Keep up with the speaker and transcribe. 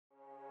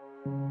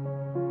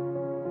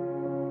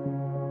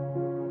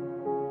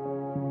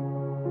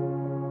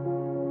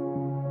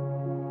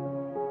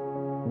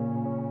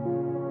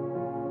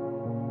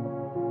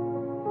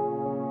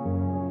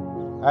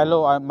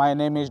Hello, my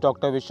name is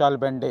Dr. Vishal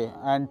Bhende,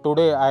 and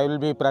today I will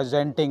be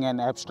presenting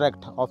an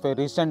abstract of a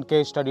recent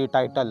case study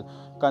titled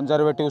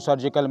Conservative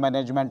Surgical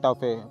Management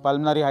of a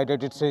Pulmonary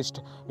Hydatid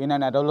Cyst in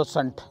an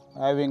Adolescent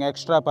having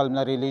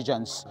Extra-pulmonary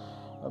Lesions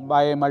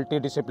by a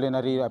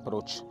Multidisciplinary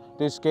Approach.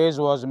 This case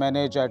was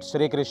managed at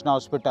Sri Krishna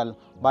Hospital,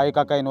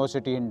 Bhayaka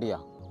University,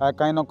 India.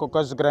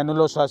 Echinococcus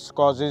granulosus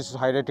causes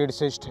hydatid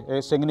cyst,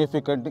 a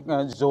significant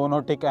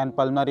zoonotic and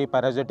pulmonary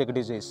parasitic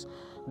disease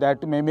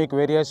that mimic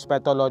various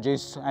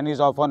pathologies and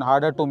is often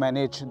harder to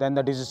manage than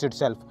the disease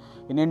itself.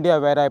 In India,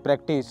 where I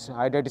practice,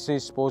 hydatid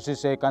cyst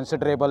poses a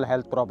considerable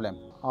health problem.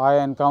 I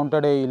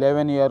encountered a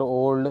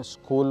 11-year-old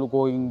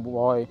school-going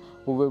boy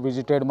who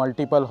visited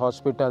multiple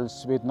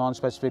hospitals with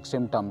non-specific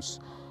symptoms.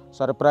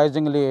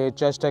 Surprisingly, a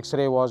chest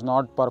X-ray was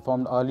not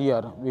performed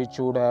earlier, which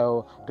would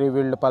have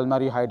revealed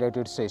pulmonary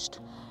hydatid cyst.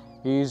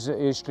 His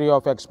history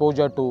of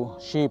exposure to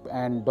sheep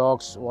and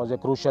dogs was a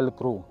crucial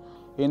clue.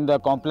 In the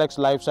complex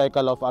life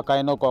cycle of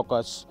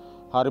Echinococcus,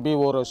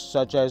 herbivores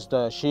such as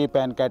the sheep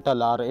and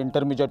cattle are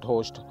intermediate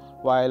hosts,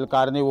 while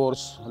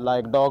carnivores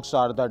like dogs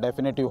are the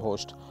definitive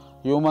host.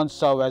 Humans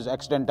serve as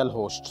accidental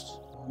hosts.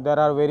 There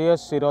are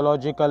various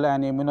serological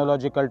and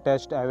immunological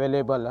tests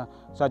available,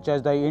 such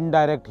as the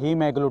indirect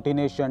heme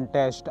agglutination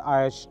test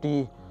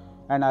IHT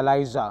and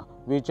ELISA,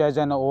 which has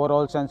an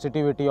overall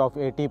sensitivity of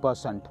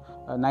 80%,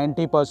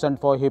 90%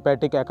 for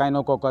hepatic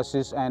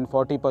echinococcosis and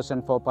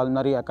 40% for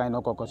pulmonary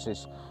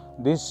echinococcosis.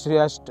 This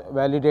test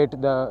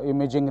validates the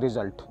imaging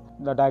result.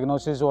 The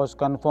diagnosis was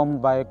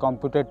confirmed by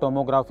computed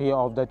tomography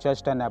of the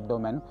chest and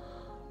abdomen.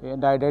 The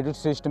hydatid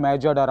cyst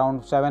measured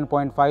around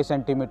 7.5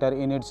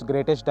 cm in its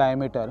greatest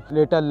diameter,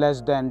 little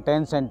less than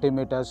 10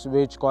 cm,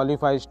 which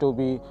qualifies to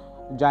be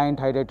giant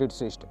hydatid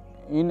cyst.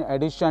 In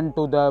addition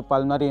to the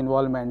pulmonary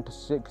involvement,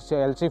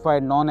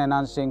 calcified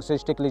non-enhancing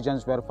cystic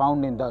lesions were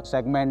found in the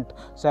segment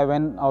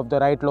 7 of the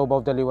right lobe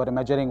of the liver,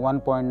 measuring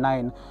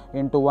 1.9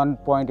 into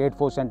 1.84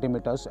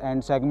 cm,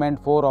 and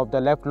segment 4 of the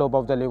left lobe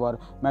of the liver,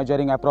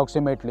 measuring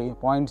approximately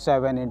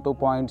 0.7 into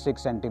 0.6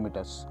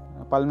 cm.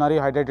 Pulmonary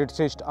hydatid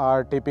cysts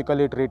are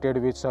typically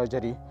treated with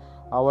surgery.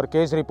 Our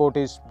case report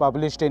is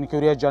published in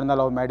Curious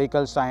Journal of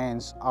Medical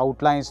Science,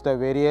 outlines the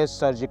various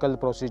surgical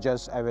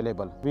procedures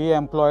available. We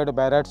employed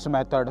Barrett's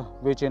method,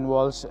 which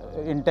involves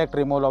intact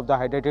removal of the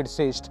hydatid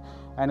cyst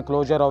and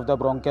closure of the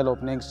bronchial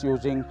openings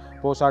using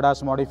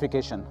Posada's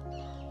modification.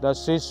 The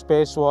cyst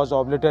space was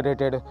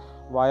obliterated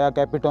via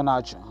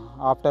capitonage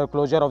after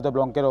closure of the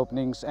bronchial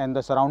openings and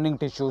the surrounding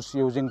tissues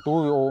using 2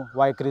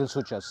 Vicryl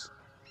sutures.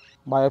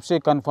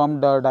 Biopsy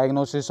confirmed the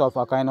diagnosis of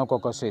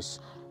echinococcosis.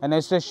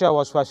 Anesthesia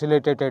was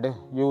facilitated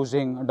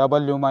using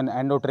double-lumen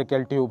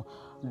endotracheal tube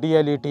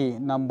DLET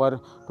number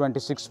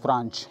 26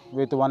 branch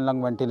with 1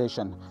 lung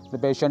ventilation. The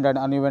patient had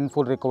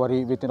uneventful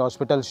recovery with a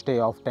hospital stay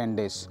of 10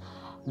 days.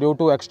 Due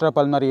to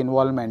extrapulmonary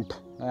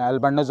involvement,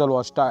 albendazole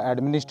was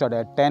administered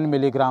at 10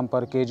 mg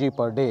per kg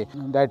per day,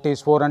 that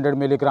is 400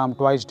 mg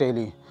twice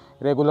daily.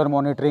 Regular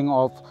monitoring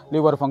of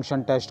liver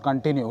function test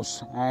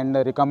continues and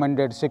the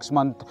recommended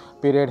 6-month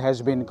period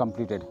has been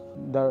completed.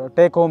 The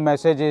take-home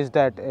message is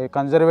that a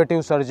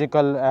conservative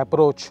surgical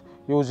approach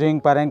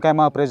using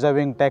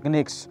Parenchyma-Preserving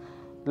techniques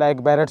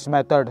like Barrett's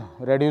method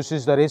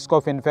reduces the risk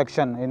of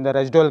infection in the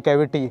residual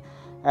cavity,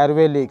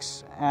 airway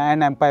leaks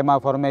and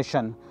empyema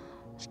formation,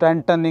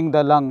 strengthening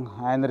the lung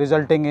and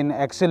resulting in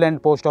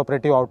excellent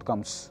post-operative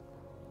outcomes.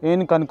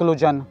 In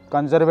conclusion,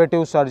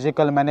 conservative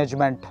surgical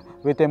management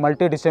with a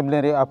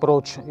multidisciplinary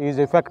approach is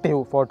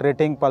effective for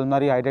treating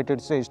pulmonary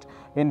hydatid cyst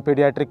in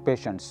pediatric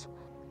patients.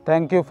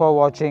 Thank you for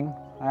watching,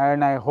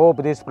 and I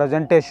hope this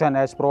presentation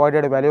has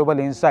provided valuable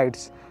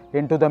insights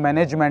into the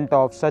management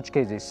of such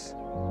cases.